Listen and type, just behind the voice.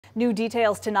New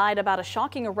details tonight about a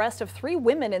shocking arrest of 3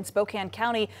 women in Spokane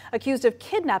County accused of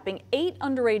kidnapping 8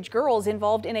 underage girls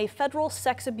involved in a federal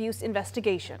sex abuse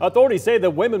investigation. Authorities say the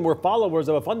women were followers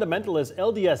of a fundamentalist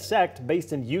LDS sect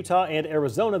based in Utah and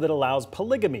Arizona that allows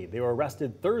polygamy. They were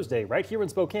arrested Thursday right here in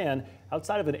Spokane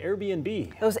outside of an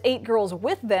Airbnb. Those 8 girls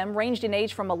with them ranged in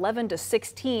age from 11 to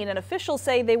 16, and officials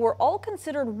say they were all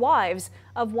considered wives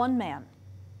of one man.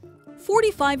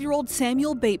 45-year-old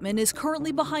Samuel Bateman is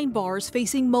currently behind bars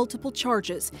facing multiple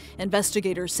charges.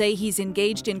 Investigators say he's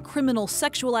engaged in criminal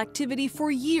sexual activity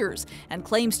for years and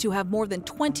claims to have more than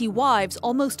 20 wives,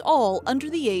 almost all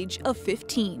under the age of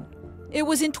 15. It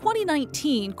was in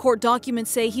 2019, court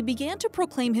documents say he began to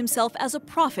proclaim himself as a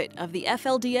prophet of the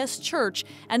FLDS church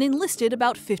and enlisted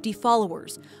about 50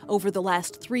 followers. Over the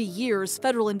last 3 years,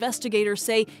 federal investigators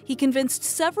say he convinced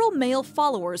several male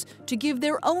followers to give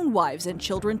their own wives and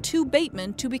children to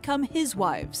Bateman to become his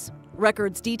wives.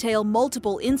 Records detail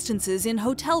multiple instances in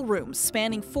hotel rooms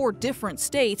spanning 4 different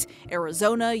states: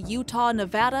 Arizona, Utah,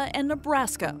 Nevada, and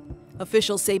Nebraska.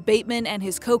 Officials say Bateman and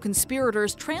his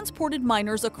co-conspirators transported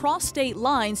minors across state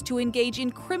lines to engage in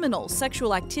criminal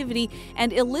sexual activity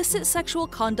and illicit sexual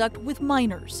conduct with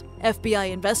minors.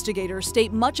 FBI investigators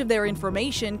state much of their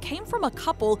information came from a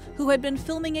couple who had been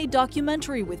filming a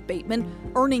documentary with Bateman,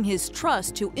 earning his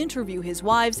trust to interview his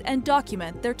wives and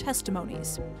document their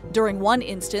testimonies. During one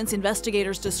instance,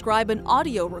 investigators describe an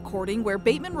audio recording where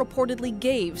Bateman reportedly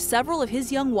gave several of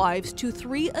his young wives to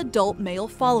 3 adult male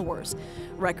followers.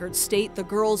 Records state the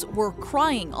girls were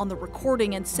crying on the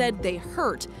recording and said they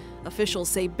hurt. Officials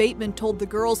say Bateman told the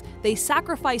girls they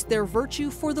sacrificed their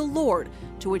virtue for the Lord,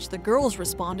 to which the girls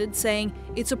responded saying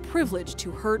it's a privilege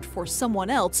to hurt for someone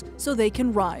else so they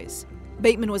can rise.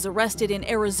 Bateman was arrested in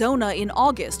Arizona in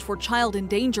August for child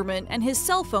endangerment, and his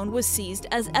cell phone was seized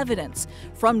as evidence.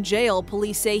 From jail,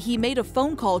 police say he made a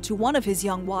phone call to one of his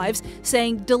young wives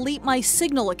saying, "Delete my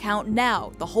Signal account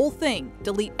now, the whole thing,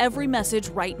 delete every message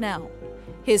right now."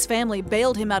 His family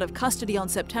bailed him out of custody on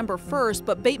September 1st,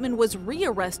 but Bateman was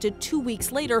rearrested 2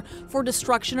 weeks later for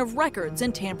destruction of records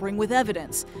and tampering with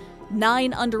evidence.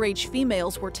 9 underage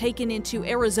females were taken into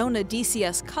Arizona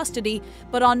DCS custody,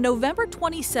 but on November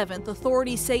 27th,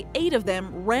 authorities say 8 of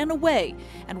them ran away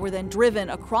and were then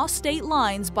driven across state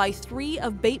lines by 3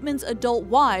 of Bateman's adult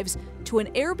wives to an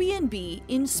Airbnb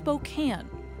in Spokane.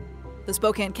 The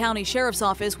Spokane County Sheriff's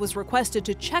Office was requested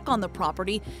to check on the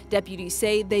property. Deputies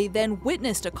say they then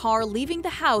witnessed a car leaving the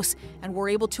house and were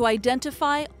able to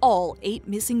identify all 8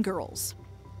 missing girls.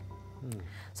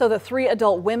 So the 3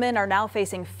 adult women are now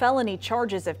facing felony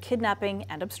charges of kidnapping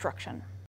and obstruction.